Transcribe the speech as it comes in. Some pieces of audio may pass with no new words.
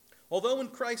Although in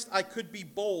Christ I could be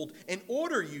bold and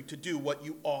order you to do what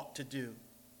you ought to do,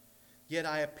 yet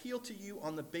I appeal to you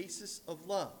on the basis of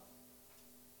love.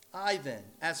 I then,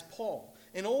 as Paul,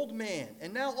 an old man,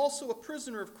 and now also a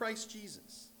prisoner of Christ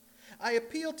Jesus, I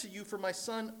appeal to you for my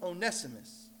son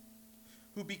Onesimus,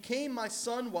 who became my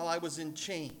son while I was in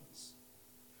chains.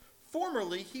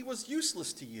 Formerly he was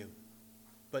useless to you,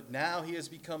 but now he has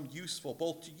become useful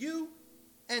both to you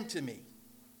and to me.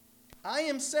 I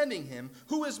am sending him,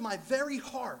 who is my very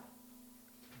heart,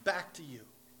 back to you.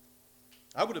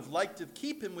 I would have liked to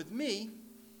keep him with me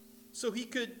so he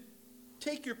could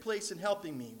take your place in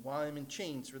helping me while I'm in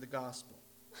chains for the gospel.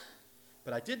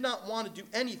 But I did not want to do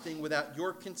anything without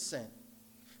your consent,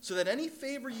 so that any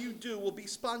favor you do will be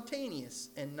spontaneous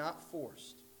and not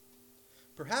forced.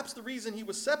 Perhaps the reason he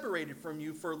was separated from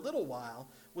you for a little while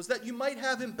was that you might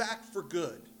have him back for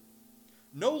good,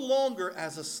 no longer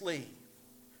as a slave,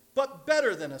 but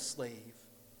better than a slave,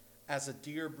 as a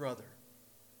dear brother.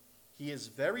 He is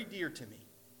very dear to me,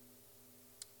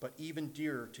 but even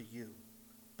dearer to you,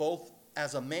 both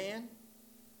as a man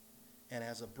and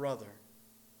as a brother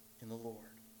in the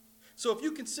Lord. So if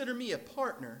you consider me a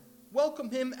partner, welcome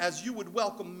him as you would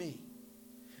welcome me.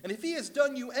 And if he has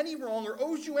done you any wrong or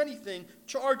owes you anything,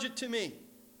 charge it to me.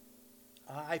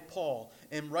 I, Paul,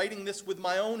 am writing this with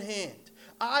my own hand.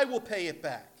 I will pay it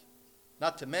back.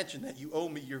 Not to mention that you owe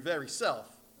me your very self.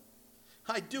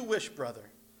 I do wish, brother,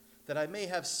 that I may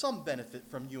have some benefit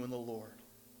from you in the Lord.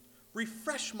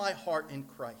 Refresh my heart in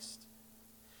Christ.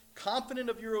 Confident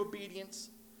of your obedience,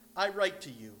 I write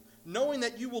to you, knowing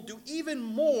that you will do even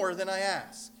more than I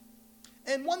ask.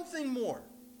 And one thing more,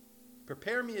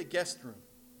 prepare me a guest room,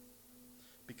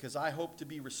 because I hope to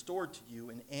be restored to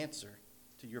you in answer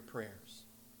to your prayers.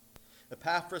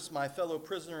 Epaphras, my fellow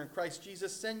prisoner in Christ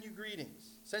Jesus, sends you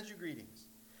greetings.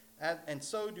 And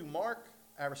so do Mark,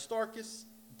 Aristarchus,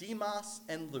 Demas,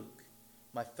 and Luke,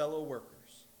 my fellow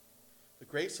workers. The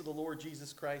grace of the Lord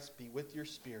Jesus Christ be with your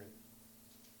spirit.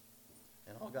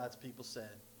 And all God's people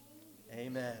said,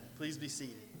 Amen. Please be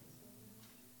seated.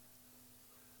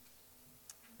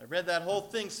 I read that whole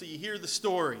thing so you hear the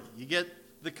story. You get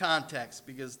the context,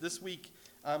 because this week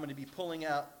I'm going to be pulling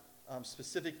out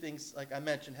specific things, like I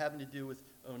mentioned, having to do with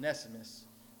Onesimus.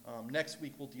 Next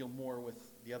week we'll deal more with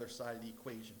the other side of the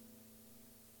equation.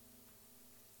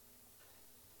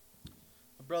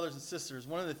 Brothers and sisters,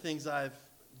 one of the things I've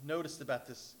noticed about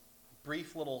this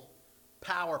brief little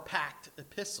power-packed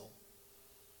epistle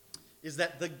is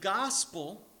that the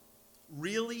gospel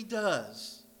really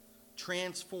does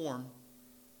transform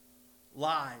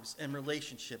lives and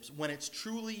relationships when it's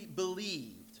truly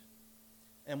believed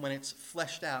and when it's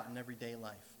fleshed out in everyday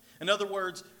life. In other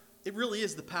words, it really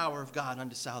is the power of God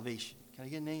unto salvation. Can I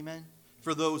get an amen?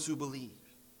 For those who believe.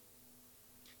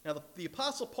 Now, the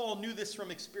Apostle Paul knew this from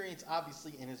experience,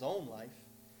 obviously, in his own life.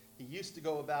 He used to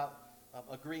go about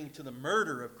agreeing to the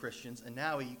murder of Christians, and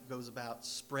now he goes about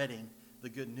spreading the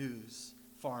good news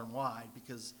far and wide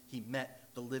because he met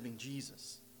the living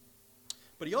Jesus.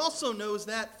 But he also knows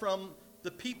that from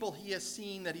the people he has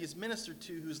seen, that he has ministered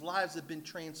to, whose lives have been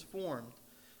transformed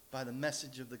by the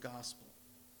message of the gospel.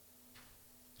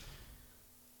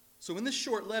 So in this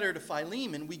short letter to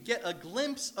Philemon, we get a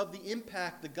glimpse of the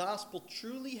impact the gospel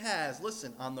truly has,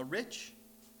 listen, on the rich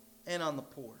and on the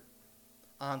poor,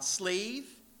 on slave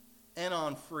and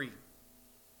on free,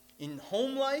 in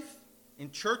home life,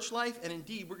 in church life, and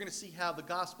indeed we're going to see how the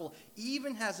gospel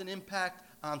even has an impact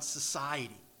on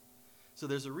society. So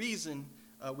there's a reason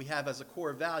we have as a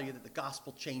core value that the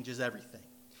gospel changes everything.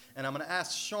 And I'm going to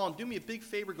ask Sean, do me a big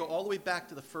favor, go all the way back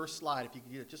to the first slide, if you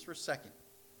could do it just for a second.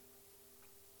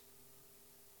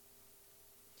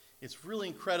 It's really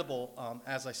incredible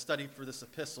as I studied for this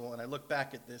epistle and I look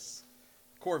back at this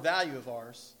core value of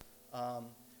ours.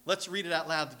 Let's read it out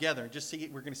loud together and just see.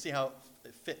 We're going to see how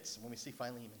it fits when we see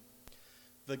Philemon.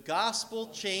 The gospel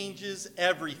changes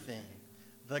everything.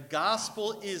 The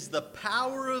gospel is the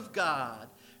power of God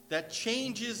that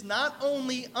changes not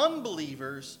only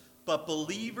unbelievers, but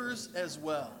believers as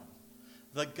well.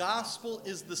 The gospel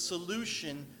is the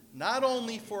solution not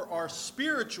only for our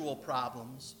spiritual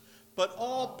problems, but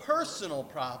all personal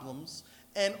problems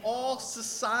and all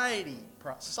societal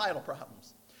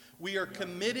problems. We are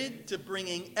committed to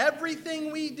bringing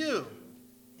everything we do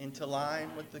into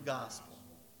line with the gospel.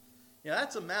 Yeah,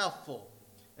 that's a mouthful.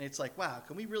 And it's like, wow,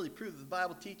 can we really prove that the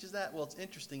Bible teaches that? Well, it's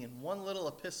interesting. In one little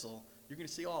epistle, you're going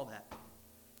to see all that.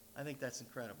 I think that's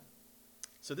incredible.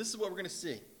 So this is what we're going to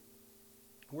see.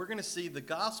 We're going to see the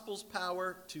gospel's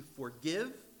power to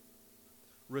forgive,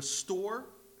 restore,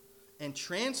 and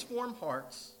transform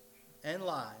hearts and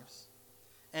lives,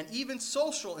 and even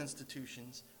social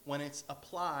institutions when it's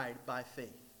applied by faith.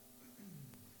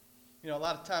 You know, a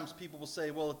lot of times people will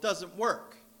say, well, it doesn't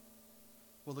work.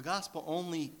 Well, the gospel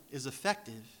only is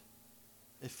effective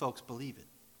if folks believe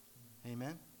it.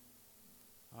 Amen?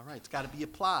 All right, it's got to be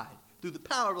applied through the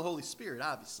power of the Holy Spirit,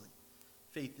 obviously.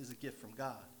 Faith is a gift from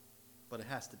God, but it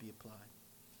has to be applied.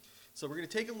 So we're going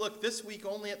to take a look this week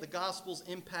only at the gospel's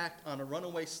impact on a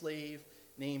runaway slave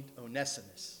named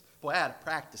Onesimus. Boy, I had to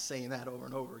practice saying that over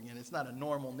and over again. It's not a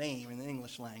normal name in the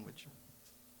English language.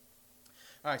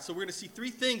 All right, so we're going to see three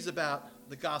things about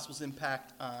the gospel's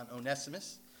impact on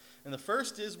Onesimus. And the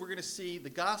first is we're going to see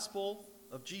the gospel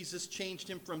of Jesus changed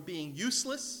him from being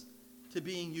useless to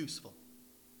being useful.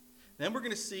 Then we're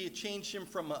going to see it changed him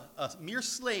from a mere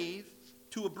slave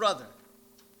to a brother.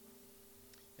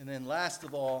 And then last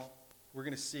of all, we're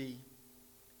going to see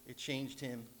it changed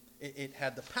him. It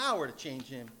had the power to change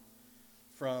him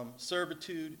from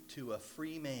servitude to a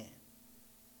free man.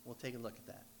 We'll take a look at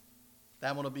that.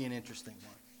 That one will be an interesting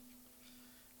one.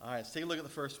 All right, let's take a look at the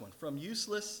first one. From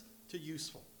useless to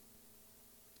useful.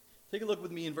 Take a look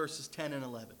with me in verses 10 and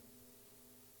 11.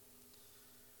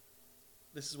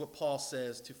 This is what Paul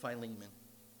says to Philemon.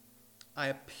 I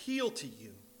appeal to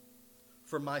you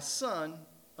for my son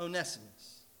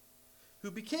Onesimus,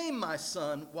 who became my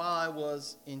son while I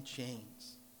was in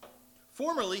chains.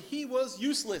 Formerly he was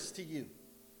useless to you,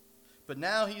 but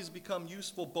now he has become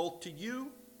useful both to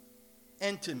you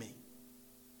and to me.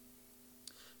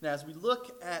 Now, as we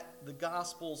look at the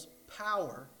gospel's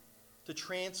power to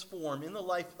transform in the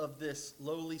life of this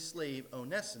lowly slave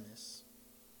Onesimus,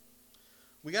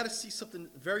 we got to see something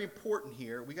very important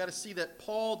here. We got to see that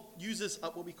Paul uses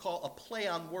what we call a play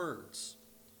on words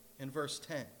in verse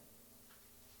 10.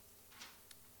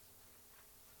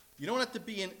 You don't have to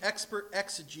be an expert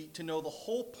exegete to know the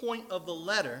whole point of the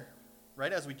letter,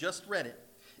 right, as we just read it,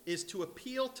 is to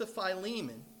appeal to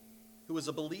Philemon, who is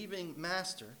a believing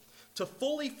master, to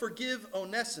fully forgive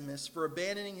Onesimus for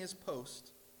abandoning his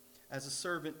post as a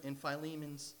servant in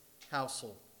Philemon's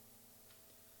household.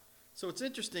 So it's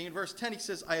interesting. In verse 10 he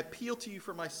says, I appeal to you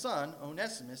for my son,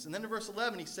 Onesimus. And then in verse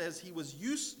 11 he says, he was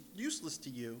useless to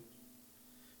you,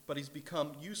 but he's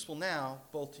become useful now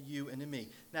both to you and to me.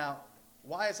 Now,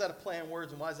 why is that a play on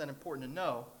words and why is that important to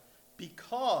know?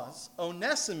 Because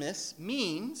Onesimus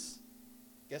means,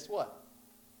 guess what?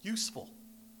 Useful.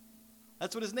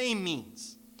 That's what his name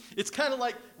means. It's kind of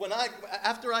like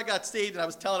after I got saved and I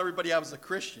was telling everybody I was a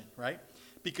Christian, right?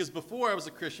 Because before I was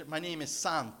a Christian, my name is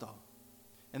Santo,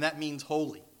 and that means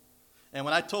holy. And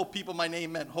when I told people my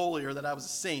name meant holy or that I was a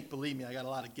saint, believe me, I got a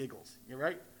lot of giggles. You're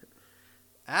right?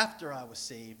 After I was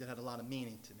saved, it had a lot of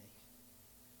meaning to me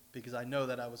because I know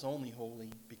that I was only holy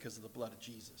because of the blood of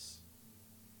Jesus,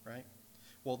 right?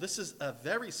 Well, this is a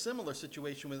very similar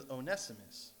situation with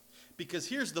Onesimus because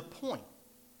here's the point.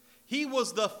 He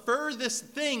was the furthest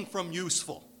thing from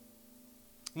useful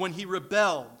when he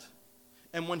rebelled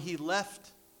and when he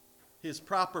left his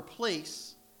proper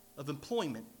place of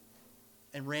employment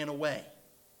and ran away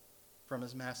from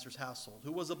his master's household,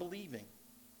 who was a believing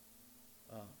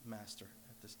master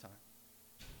at this time.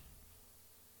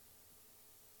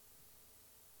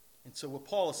 And so what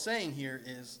Paul is saying here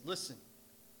is, listen,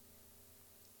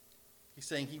 he's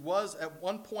saying at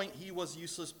one point he was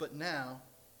useless, but now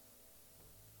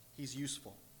he's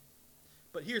useful.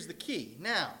 But here's the key,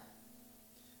 now.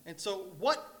 And so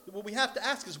what we have to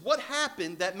ask is, what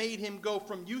happened that made him go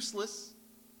from useless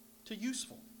to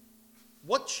useful?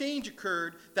 What change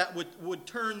occurred that would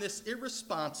turn this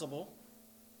irresponsible,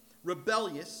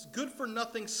 rebellious,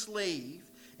 good-for-nothing slave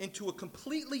into a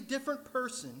completely different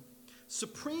person,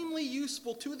 supremely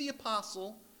useful to the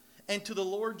apostle and to the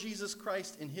Lord Jesus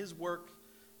Christ in his work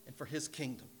and for his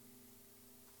kingdom?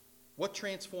 What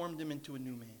transformed him into a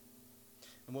new man?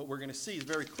 And what we're going to see is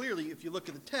very clearly, if you look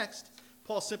at the text,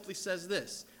 Paul simply says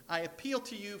this, I appeal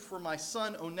to you for my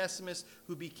son Onesimus,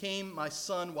 who became my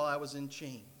son while I was in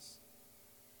chains.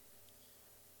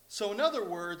 So in other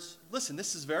words, listen,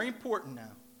 this is very important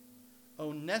now.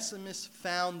 Onesimus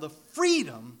found the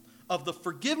freedom of the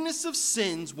forgiveness of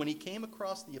sins when he came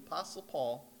across the Apostle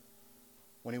Paul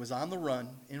when he was on the run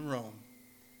in Rome.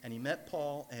 And he met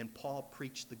Paul, and Paul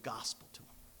preached the gospel to him.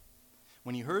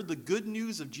 When he heard the good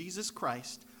news of Jesus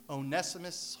Christ,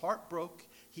 Onesimus' heart broke.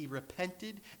 He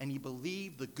repented, and he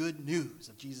believed the good news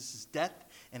of Jesus' death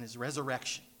and his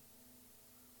resurrection.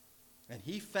 And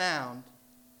he found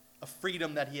a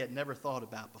freedom that he had never thought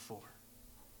about before.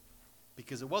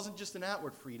 Because it wasn't just an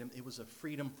outward freedom, it was a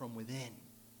freedom from within.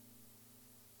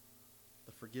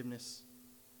 The forgiveness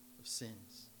of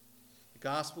sins. The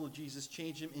gospel of Jesus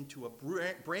changed him into a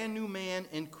brand new man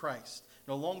in Christ.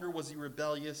 No longer was he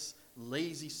rebellious,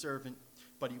 lazy servant,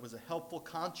 but he was a helpful,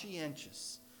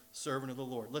 conscientious servant of the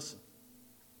Lord. Listen,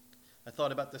 I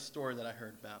thought about this story that I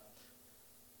heard about.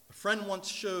 A friend once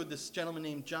showed this gentleman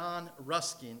named John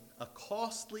Ruskin a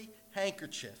costly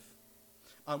handkerchief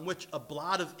on which a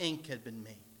blot of ink had been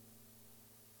made.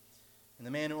 And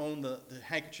the man who owned the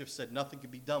handkerchief said nothing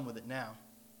could be done with it now.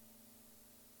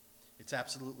 It's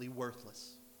absolutely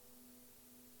worthless.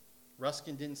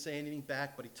 Ruskin didn't say anything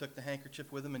back, but he took the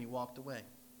handkerchief with him and he walked away.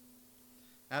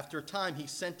 After a time, he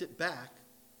sent it back,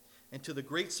 and to the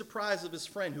great surprise of his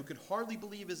friend, who could hardly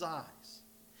believe his eyes,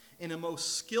 in a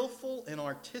most skillful and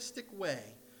artistic way,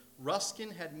 Ruskin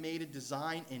had made a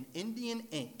design in Indian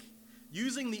ink,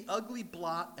 using the ugly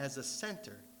blot as a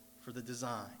center for the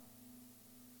design.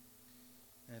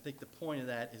 And I think the point of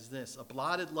that is this: a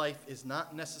blotted life is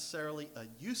not necessarily a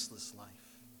useless life.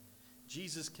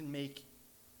 Jesus can make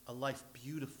a life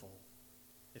beautiful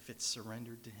if it's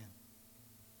surrendered to him.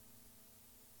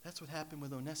 That's what happened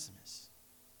with Onesimus.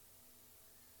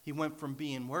 He went from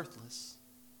being worthless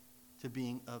to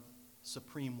being of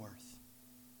supreme worth.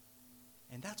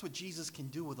 And that's what Jesus can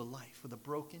do with a life, with a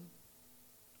broken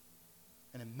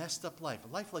and a messed up life, a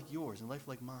life like yours and a life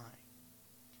like mine.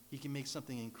 He can make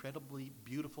something incredibly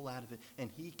beautiful out of it,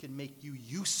 and he can make you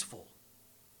useful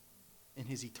in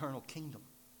his eternal kingdom.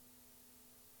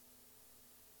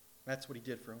 That's what he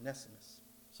did for Onesimus.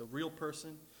 So, real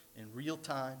person in real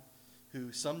time,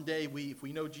 who someday if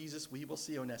we know Jesus, we will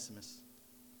see Onesimus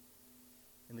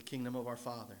in the kingdom of our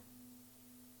Father.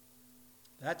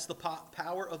 That's the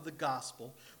power of the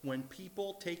gospel when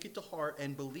people take it to heart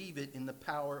and believe it in the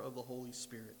power of the Holy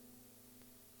Spirit.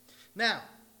 Now,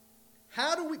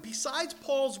 how do we, besides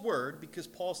Paul's word, because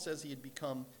Paul says he had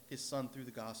become his son through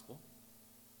the gospel,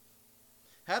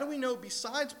 how do we know,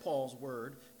 besides Paul's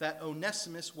word, that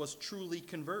Onesimus was truly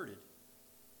converted?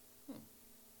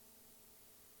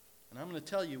 And I'm going to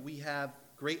tell you, we have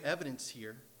great evidence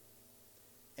here,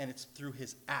 and it's through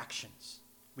his actions.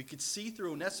 We could see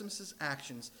through Onesimus'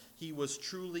 actions, he was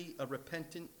truly a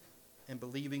repentant and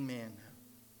believing man.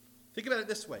 Think about it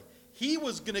this way. He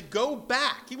was going to go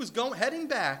back. He was heading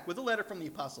back with a letter from the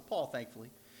Apostle Paul, thankfully.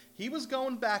 He was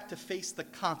going back to face the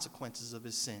consequences of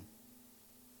his sin.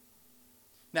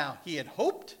 Now, he had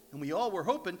hoped, and we all were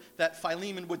hoping, that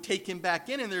Philemon would take him back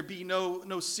in and there'd be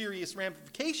no serious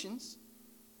ramifications.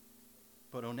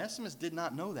 But Onesimus did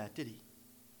not know that, did he?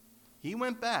 He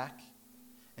went back,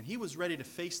 and he was ready to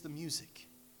face the music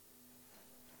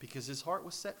because his heart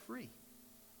was set free.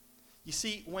 You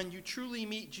see, when you truly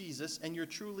meet Jesus and you're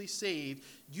truly saved,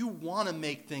 you want to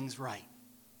make things right.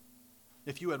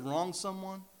 If you had wronged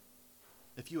someone,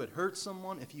 if you had hurt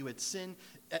someone, if you had sinned,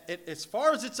 as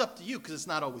far as it's up to you, because it's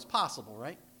not always possible,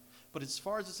 right? But as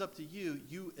far as it's up to you,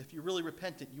 if you're really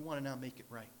repentant, you want to now make it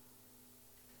right.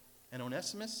 And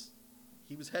Onesimus,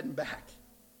 he was heading back,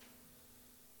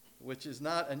 which is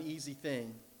not an easy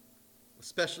thing,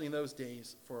 especially in those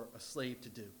days, for a slave to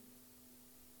do.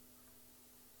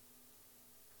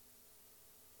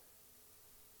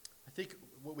 I think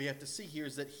what we have to see here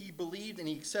is that he believed and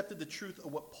he accepted the truth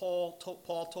of what Paul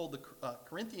told the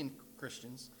Corinthian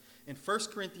Christians in 1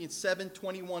 Corinthians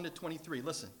 7:21-23.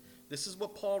 Listen, this is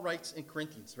what Paul writes in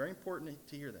Corinthians. Very important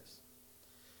to hear this.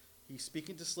 He's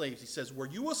speaking to slaves. He says, "Were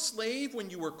you a slave when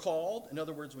you were called?" In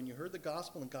other words, when you heard the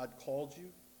gospel and God called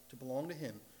you to belong to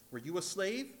him. Were you a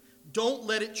slave? Don't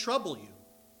let it trouble you.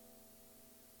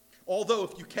 Although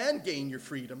if you can gain your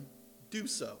freedom, do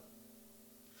so.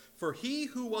 For he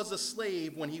who was a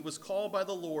slave when he was called by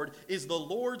the Lord is the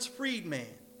Lord's freedman.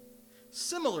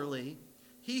 Similarly,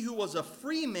 he who was a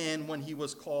free man when he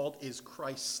was called is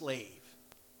Christ's slave.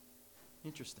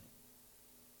 Interesting.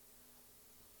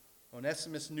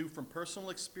 Onesimus knew from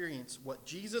personal experience what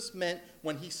Jesus meant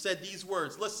when he said these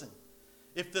words. Listen,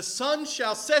 if the Son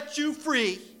shall set you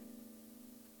free,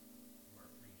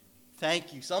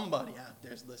 thank you, somebody out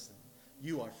there's listening.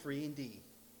 You are free indeed.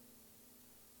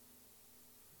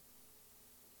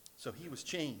 So he was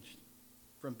changed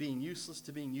from being useless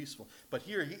to being useful. But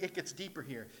here, it gets deeper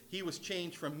here. He was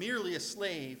changed from merely a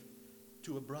slave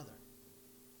to a brother,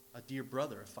 a dear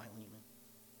brother of Philemon,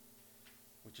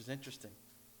 which is interesting.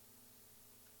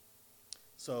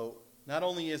 So not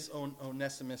only is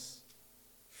Onesimus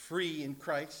free in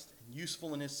Christ and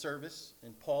useful in his service,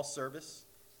 in Paul's service,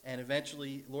 and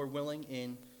eventually, Lord willing,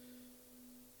 in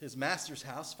his master's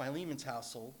house, Philemon's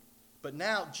household, but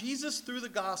now Jesus, through the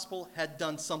gospel, had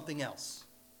done something else.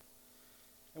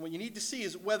 And what you need to see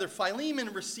is whether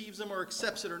Philemon receives him or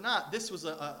accepts it or not, this was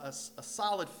a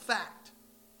solid fact.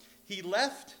 He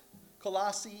left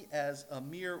Colossae as a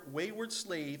mere wayward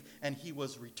slave, and he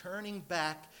was returning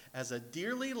back as a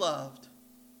dearly loved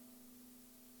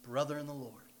brother in the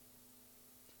Lord.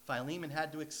 Philemon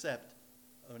had to accept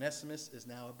Onesimus is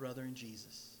now a brother in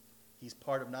Jesus. He's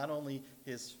part of not only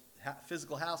his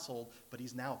physical household, but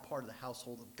he's now a part of the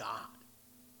household of God.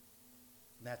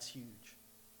 And that's huge.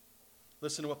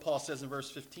 Listen to what Paul says in verse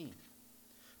 15.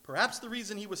 Perhaps the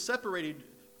reason he was separated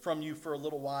from you for a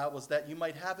little while was that you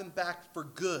might have him back for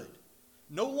good,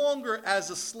 no longer as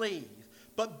a slave,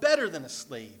 but better than a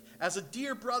slave, as a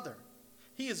dear brother.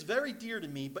 He is very dear to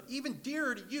me, but even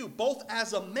dearer to you, both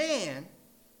as a man,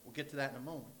 we'll get to that in a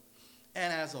moment,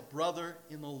 and as a brother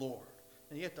in the Lord.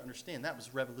 And you have to understand, that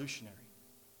was revolutionary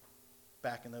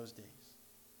back in those days.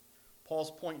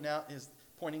 Paul's pointing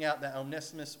out that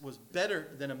Onesimus was better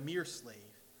than a mere slave.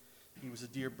 He was a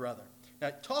dear brother. Now,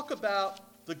 talk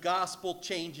about the gospel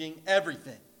changing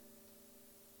everything.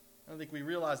 I don't think we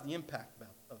realize the impact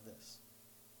of this.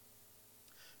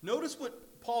 Notice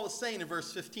what Paul is saying in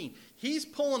verse 15. He's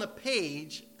pulling a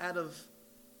page out of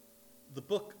the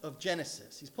book of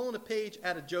Genesis. He's pulling a page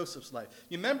out of Joseph's life.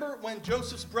 You remember when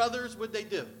Joseph's brothers, what'd they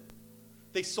do?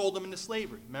 They sold him into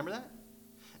slavery. Remember that?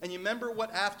 And you remember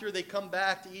what after they come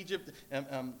back to Egypt,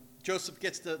 Joseph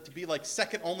gets to be like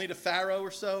second only to Pharaoh or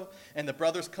so, and the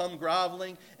brothers come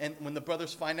groveling, and when the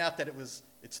brothers find out that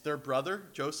it's their brother,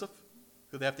 Joseph,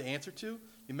 who they have to answer to, you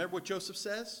remember what Joseph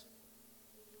says?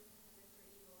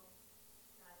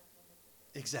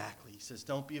 Exactly. He says,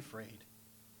 don't be afraid.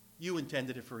 You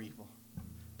intended it for evil,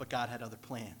 but God had other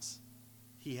plans.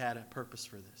 He had a purpose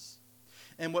for this.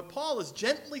 And what Paul is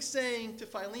gently saying to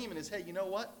Philemon is, hey, you know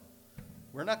what?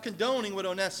 We're not condoning what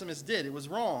Onesimus did. It was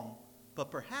wrong. But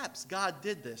perhaps God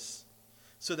did this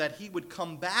so that he would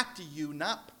come back to you,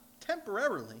 not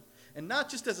temporarily, and not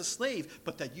just as a slave,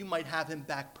 but that you might have him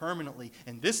back permanently,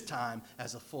 and this time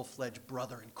as a full-fledged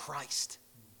brother in Christ.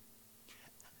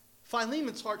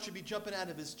 Philemon's heart should be jumping out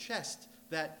of his chest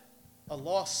that a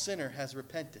lost sinner has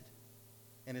repented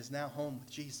and is now home with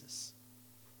Jesus.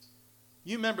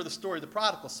 You remember the story of the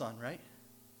prodigal son, right?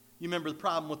 You remember the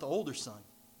problem with the older son.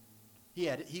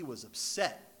 He was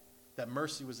upset that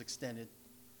mercy was extended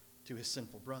to his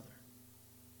sinful brother.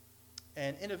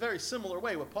 And in a very similar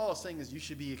way, what Paul is saying is you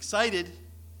should be excited,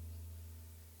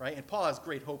 right? And Paul has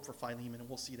great hope for Philemon, and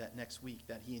we'll see that next week,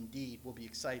 that he indeed will be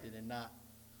excited and not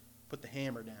put the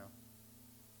hammer down.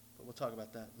 But we'll talk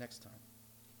about that next time.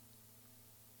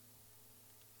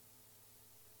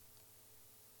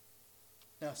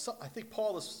 Now, I think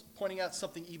Paul is pointing out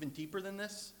something even deeper than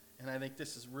this, and I think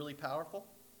this is really powerful.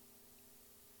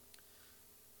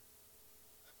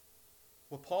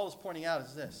 What Paul is pointing out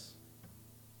is this.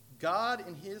 God,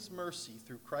 in his mercy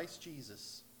through Christ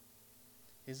Jesus,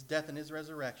 his death and his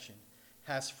resurrection,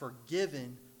 has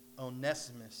forgiven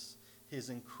Onesimus his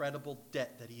incredible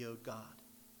debt that he owed God.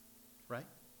 Right?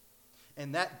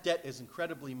 And that debt is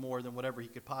incredibly more than whatever he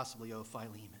could possibly owe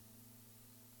Philemon.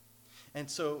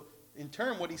 And so, in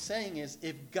turn, what he's saying is,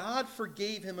 if God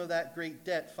forgave him of that great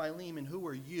debt, Philemon, who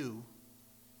are you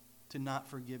to not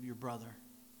forgive your brother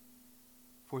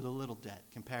for the little debt,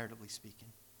 comparatively speaking,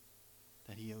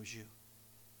 that he owes you?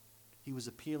 He was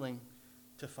appealing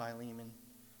to Philemon,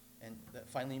 and that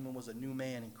Philemon was a new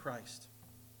man in Christ.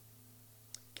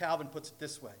 Calvin puts it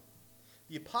this way.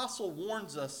 The apostle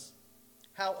warns us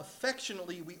how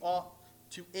affectionately we ought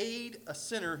to aid a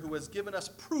sinner who has given us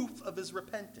proof of his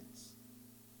repentance.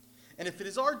 And if it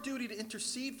is our duty to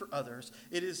intercede for others,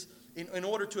 it is in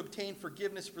order to obtain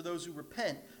forgiveness for those who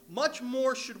repent, much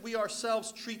more should we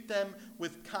ourselves treat them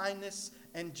with kindness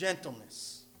and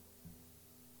gentleness.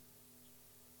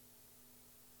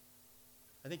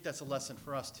 I think that's a lesson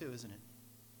for us too, isn't it?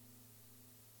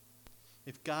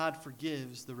 If God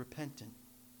forgives the repentant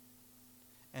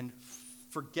and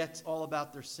forgets all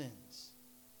about their sins,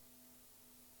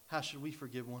 how should we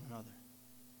forgive one another?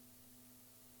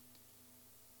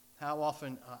 How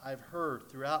often I've heard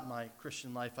throughout my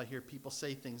Christian life, I hear people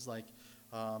say things like,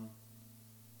 I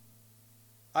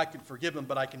can forgive them,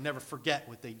 but I can never forget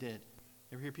what they did.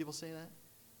 You ever hear people say that?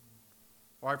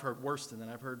 Or I've heard worse than that.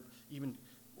 I've heard even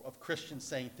of Christians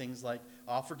saying things like,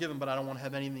 I'll forgive them, but I don't want to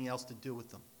have anything else to do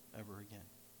with them ever again.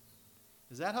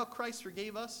 Is that how Christ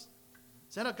forgave us?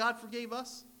 Is that how God forgave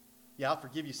us? Yeah, I'll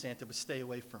forgive you, Santa, but stay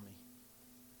away from me.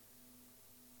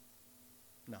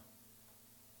 No.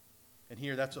 And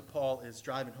here, that's what Paul is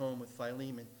driving home with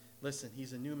Philemon. Listen,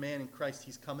 he's a new man in Christ.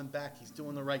 He's coming back. He's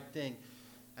doing the right thing.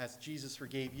 As Jesus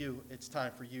forgave you, it's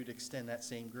time for you to extend that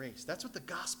same grace. That's what the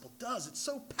gospel does. It's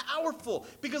so powerful.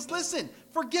 Because listen,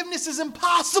 forgiveness is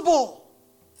impossible.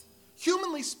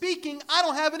 Humanly speaking, I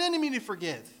don't have it in me to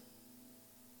forgive.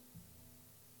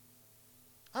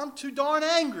 I'm too darn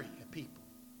angry at people.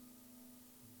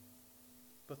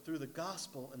 But through the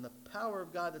gospel and the power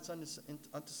of God that's unto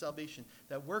salvation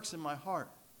that works in my heart,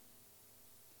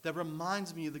 that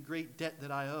reminds me of the great debt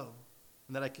that I owe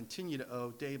and that I continue to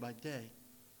owe day by day.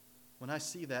 When I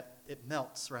see that, it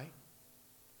melts, right?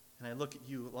 And I look at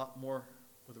you a lot more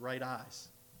with right eyes.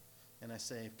 And I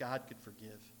say, if God could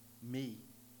forgive me,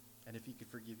 and if he could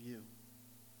forgive you,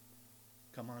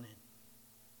 come on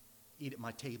in. Eat at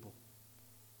my table.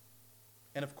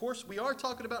 And of course, we are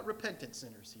talking about repentant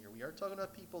sinners here. We are talking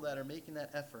about people that are making that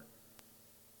effort,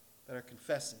 that are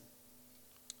confessing.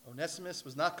 Onesimus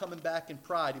was not coming back in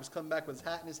pride. He was coming back with his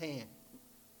hat in his hand.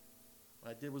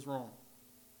 What I did was wrong.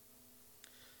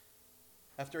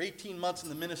 After 18 months in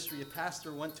the ministry, a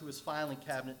pastor went to his filing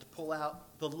cabinet to pull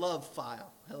out the love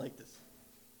file. I like this.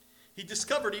 He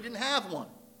discovered he didn't have one.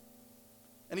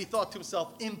 And he thought to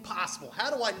himself, impossible.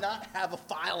 How do I not have a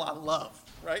file on love,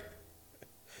 right?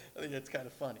 I think that's kind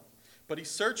of funny. But he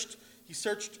searched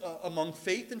among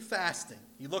faith and fasting.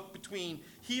 He looked between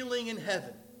healing and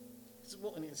heaven.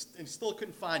 And he still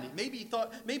couldn't find it. Maybe he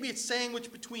thought, maybe it's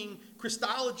sandwiched between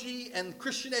Christology and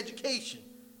Christian education.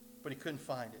 But he couldn't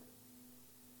find it.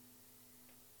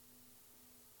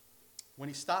 When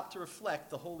he stopped to reflect,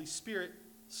 the Holy Spirit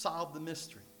solved the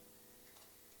mystery.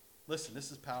 Listen,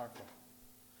 this is powerful.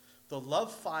 The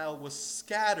love file was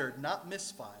scattered, not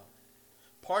misfiled.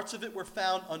 Parts of it were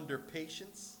found under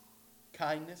patience,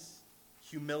 kindness,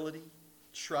 humility,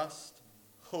 trust,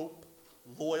 hope,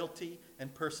 loyalty,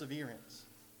 and perseverance.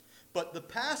 But the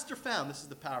pastor found, this is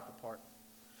the powerful part,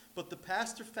 but the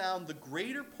pastor found the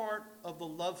greater part of the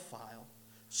love file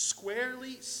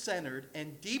squarely centered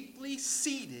and deeply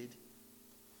seated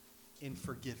in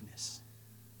forgiveness.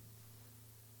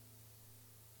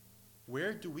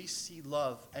 Where do we see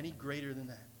love any greater than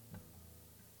that?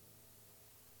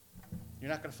 You're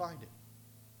not going to find it.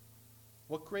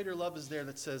 What greater love is there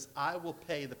that says, I will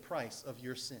pay the price of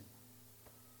your sin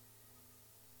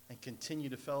and continue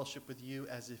to fellowship with you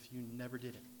as if you never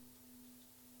did it?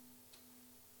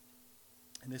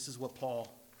 And this is what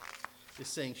Paul is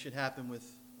saying should happen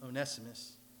with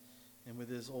Onesimus and with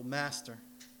his old master.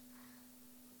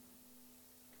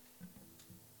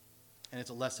 And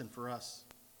it's a lesson for us.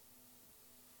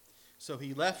 So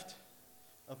he left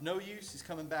of no use. He's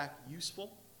coming back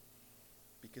useful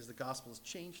because the gospel has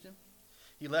changed him.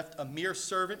 He left a mere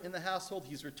servant in the household.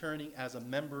 He's returning as a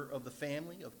member of the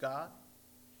family of God.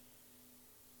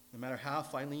 No matter how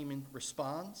Philemon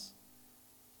responds.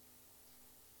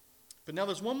 But now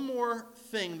there's one more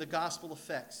thing the gospel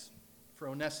affects for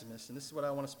Onesimus, and this is what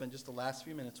I want to spend just the last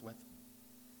few minutes with.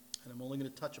 And I'm only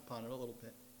going to touch upon it a little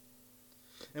bit.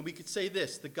 And we could say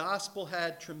this: the gospel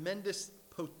had tremendous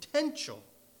potential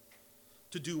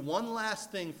to do one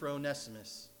last thing for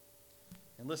Onesimus.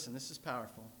 And listen, this is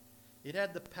powerful. It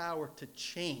had the power to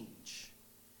change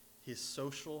his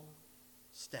social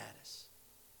status.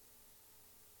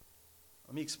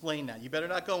 Let me explain that. You better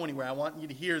not go anywhere. I want you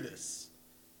to hear this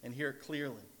and hear it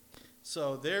clearly.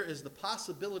 So there is the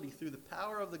possibility through the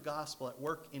power of the gospel at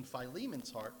work in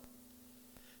Philemon's heart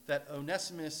that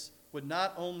Onesimus would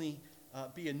not only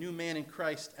be a new man in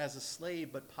Christ as a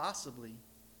slave, but possibly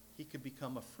he could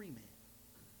become a free man.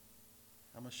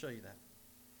 I'm going to show you that.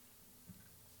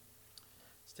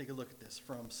 Let's take a look at this,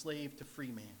 from slave to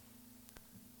free man.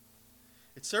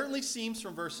 It certainly seems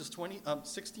from verses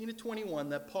 16 to 21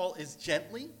 that Paul is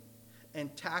gently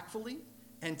and tactfully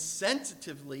and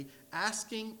sensitively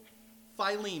asking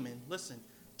Philemon, listen,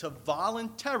 to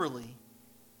voluntarily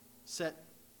set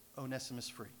Onesimus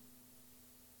free.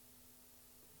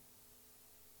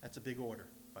 That's a big order,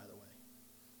 by the way,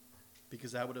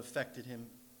 because that would have affected him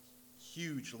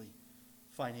hugely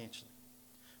financially.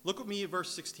 Look with me at verse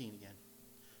 16 again.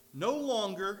 No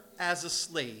longer as a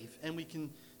slave, and we can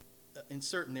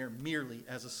insert in there merely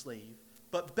as a slave,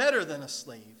 but better than a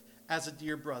slave, as a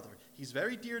dear brother. He's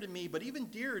very dear to me, but even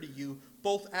dearer to you,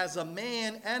 both as a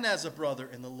man and as a brother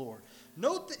in the Lord.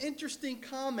 Note the interesting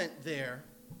comment there.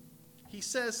 He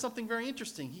says something very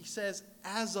interesting. He says,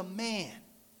 as a man.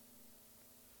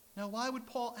 Now, why would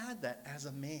Paul add that, as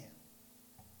a man?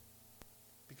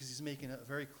 Because he's making a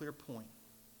very clear point.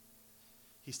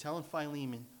 He's telling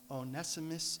Philemon,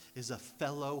 Onesimus is a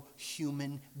fellow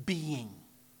human being.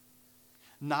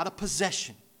 Not a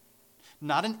possession.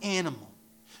 Not an animal.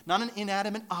 Not an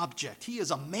inanimate object. He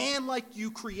is a man like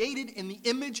you, created in the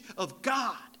image of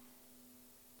God.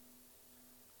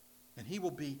 And he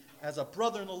will be, as a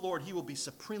brother in the Lord, he will be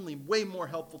supremely way more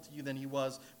helpful to you than he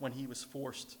was when he was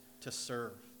forced to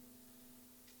serve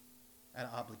an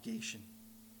obligation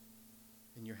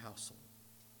in your household.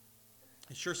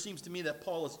 It sure seems to me that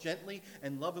Paul is gently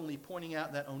and lovingly pointing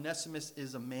out that Onesimus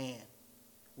is a man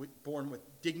born with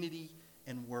dignity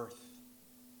and worth.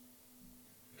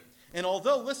 And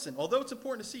although it's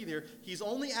important to see there, he's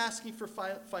only asking for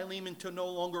Philemon to no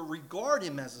longer regard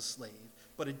him as a slave,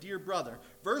 but a dear brother.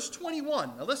 Verse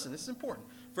 21, now listen, this is important.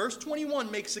 Verse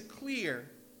 21 makes it clear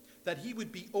that he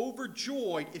would be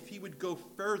overjoyed if he would go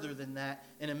further than that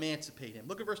and emancipate him.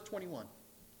 Look at verse 21.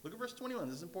 Look at verse 21.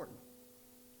 This is important.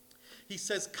 He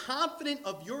says, confident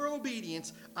of your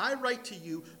obedience, I write to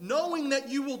you, knowing that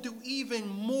you will do even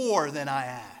more than I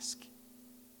ask.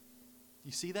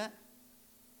 You see that?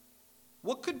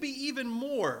 What could be even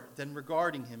more than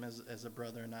regarding him as a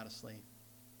brother and not a slave?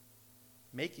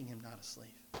 Making him not a slave.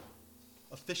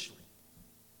 Officially.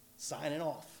 Signing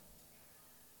off.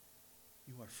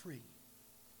 You are free.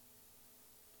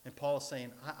 And Paul is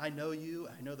saying, I know you.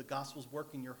 I know the gospel's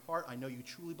working in your heart. I know you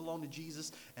truly belong to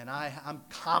Jesus. And I'm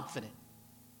confident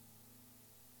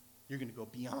you're going to go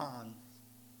beyond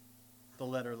the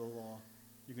letter of the law.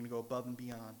 You're going to go above and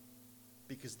beyond.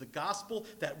 Because the gospel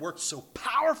that works so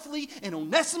powerfully in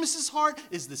Onesimus' heart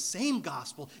is the same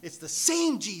gospel. It's the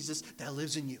same Jesus that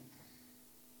lives in you.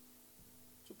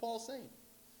 That's what Paul's saying.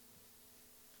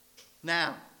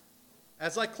 Now,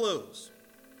 as I close,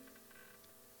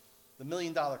 the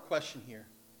million-dollar question here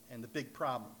and the big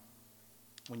problem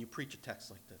when you preach a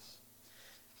text like this.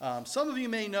 Some of you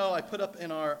may know I put up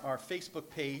in our Facebook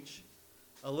page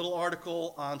a little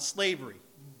article on slavery.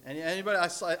 And anybody,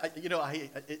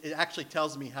 it actually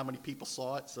tells me how many people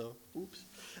saw it, so oops.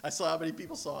 I saw how many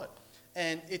people saw it.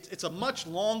 And it's a much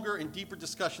longer and deeper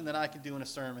discussion than I can do in a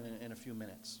sermon in a few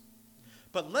minutes.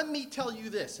 But let me tell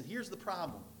you this, and here's the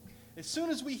problem. As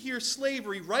soon as we hear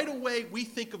slavery, right away we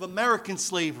think of American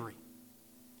slavery.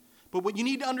 But what you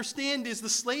need to understand is the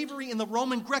slavery in the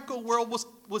Roman Greco world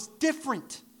was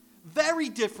different, very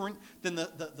different than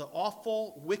the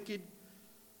awful, wicked,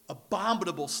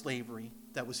 abominable slavery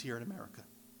that was here in America.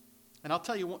 And I'll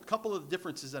tell you a couple of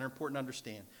differences that are important to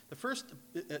understand. The first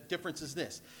difference is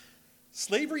this.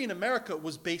 Slavery in America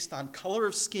was based on color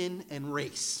of skin and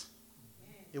race.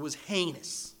 It was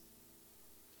heinous.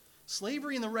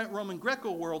 Slavery in the Roman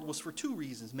Greco world was for two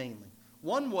reasons mainly.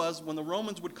 One was when the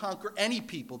Romans would conquer any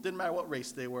people, didn't matter what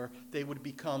race they were, they would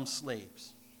become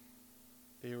slaves.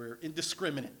 They were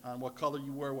indiscriminate on what color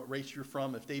you were, what race you're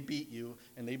from. If they beat you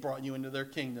and they brought you into their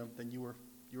kingdom, then you were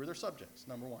their subjects,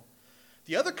 number one.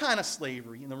 The other kind of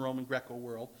slavery in the Roman Greco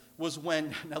world was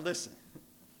when, now listen,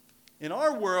 in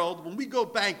our world, when we go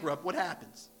bankrupt, what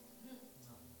happens?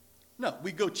 No,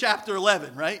 we go chapter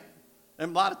 11, right?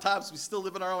 And a lot of times we still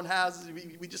live in our own houses.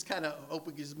 We just kind of hope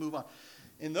we can just move on.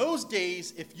 In those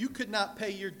days, if you could not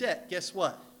pay your debt, guess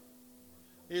what?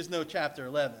 There's no chapter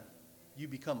 11. You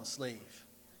become a slave.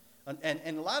 And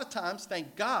a lot of times,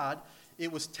 thank God,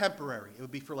 it was temporary. It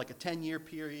would be for like a 10-year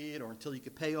period or until you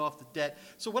could pay off the debt.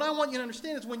 So what I want you to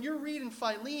understand is when you're reading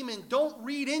Philemon, don't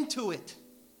read into it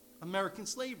American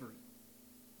slavery.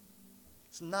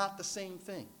 It's not the same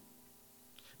thing.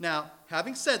 Now,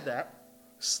 having said that,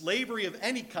 slavery of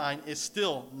any kind is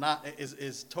still not,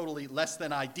 is totally less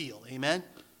than ideal. Amen?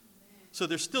 So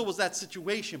there still was that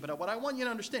situation. But what I want you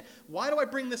to understand, why do I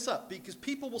bring this up? Because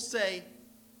people will say,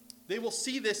 they will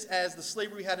see this as the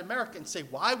slavery we had in America and say,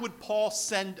 why would Paul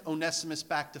send Onesimus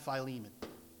back to Philemon?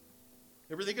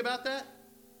 Ever think about that?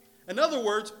 In other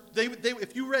words,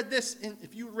 if you read this,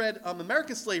 if you read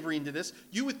American slavery into this,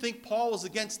 you would think Paul was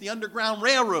against the Underground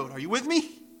Railroad. Are you with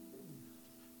me?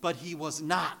 But he was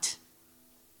not.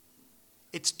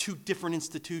 It's two different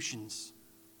institutions.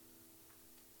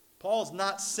 Paul's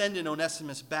not sending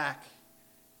Onesimus back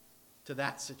to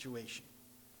that situation.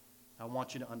 I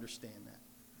want you to understand that.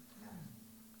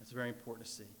 That's very important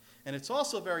to see. And it's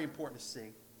also very important to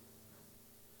see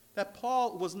that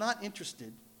Paul was not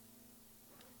interested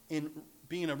in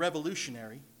being a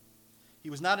revolutionary. He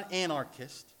was not an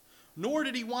anarchist. Nor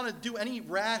did he want to do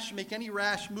make any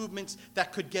rash movements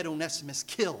that could get Onesimus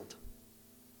killed.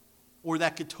 Or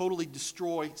that could totally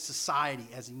destroy society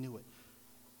as he knew it.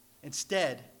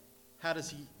 Instead, how does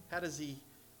he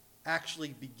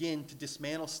actually begin to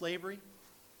dismantle slavery?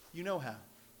 You know how.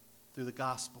 Through the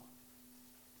gospel.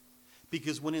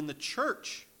 Because when in the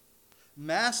church,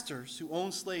 masters who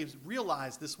owned slaves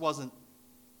realized this wasn't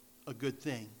a good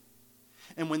thing.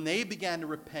 And when they began to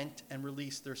repent and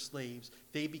release their slaves,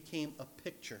 they became a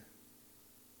picture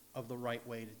of the right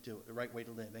way to do it, the right way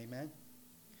to live. Amen?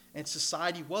 And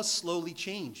society was slowly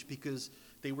changed because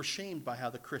they were shamed by how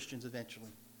the Christians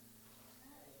eventually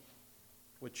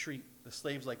would treat the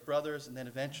slaves like brothers and then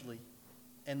eventually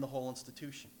end the whole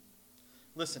institution.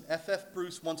 Listen, F.F.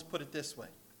 Bruce once put it this way.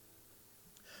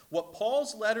 What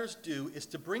Paul's letters do is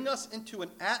to bring us into an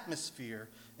atmosphere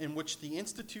in which the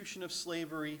institution of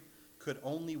slavery could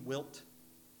only wilt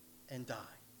and die.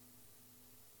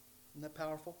 Isn't that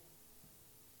powerful?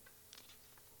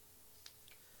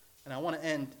 And I want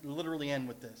to literally end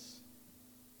with this.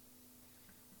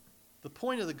 The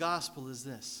point of the gospel is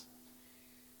this.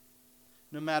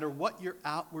 No matter what your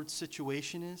outward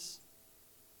situation is,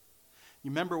 you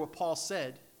remember what Paul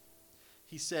said?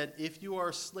 He said, if you are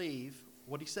a slave,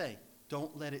 what did he say?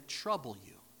 Don't let it trouble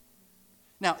you.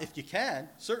 Now, if you can,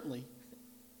 certainly,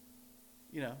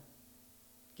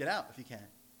 get out if you can.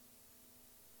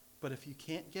 But if you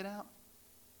can't get out,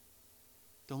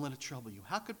 don't let it trouble you.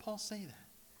 How could Paul say that?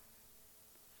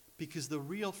 Because the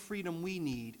real freedom we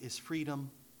need is freedom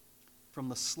from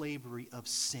the slavery of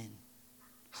sin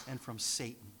and from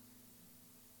Satan.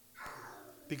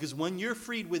 Because when you're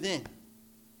freed within,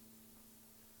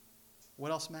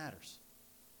 what else matters?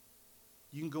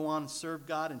 You can go on and serve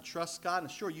God and trust God,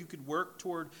 and sure, you could work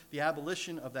toward the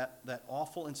abolition of that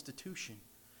awful institution,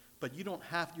 but you don't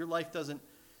have. Your life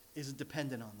isn't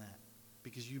dependent on that,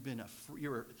 because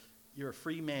you're a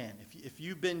free man. If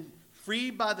you've been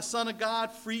freed by the Son of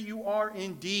God, free you are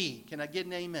indeed. Can I get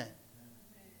an amen?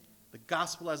 The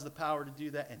gospel has the power to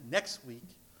do that, and next week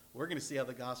we're going to see how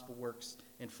the gospel works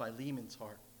in Philemon's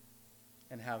heart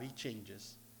and how he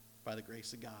changes by the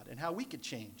grace of God, and how we could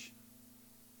change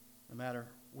no matter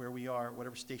where we are,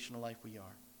 whatever station of life we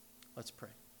are. Let's pray.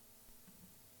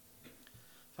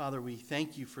 Father, we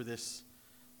thank you for this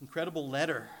incredible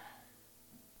letter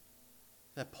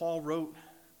that Paul wrote,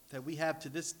 that we have to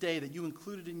this day, that you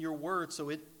included in your word, so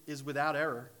it is without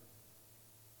error,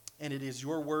 and it is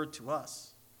your word to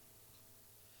us.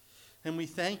 And we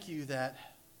thank you that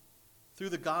through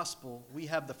the gospel we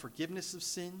have the forgiveness of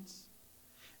sins,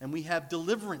 and we have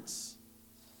deliverance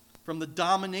from the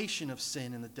domination of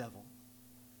sin and the devil.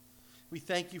 We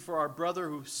thank you for our brother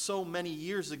who so many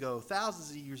years ago,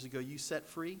 thousands of years ago, you set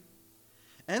free.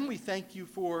 And we thank you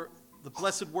for the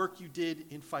blessed work you did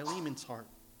in Philemon's heart.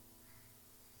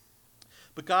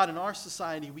 But God, in our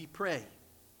society, we pray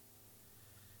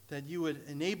that you would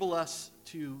enable us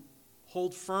to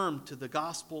hold firm to the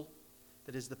gospel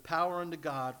that is the power unto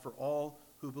God for all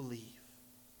who believe,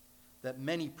 that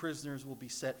many prisoners will be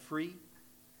set free,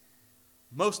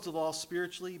 most of all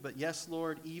spiritually, but yes,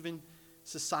 Lord, even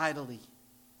societally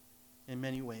in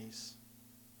many ways,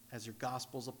 as your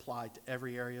gospel is applied to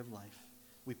every area of life.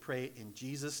 We pray in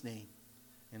Jesus' name,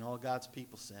 and all God's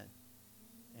people said,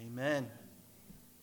 amen.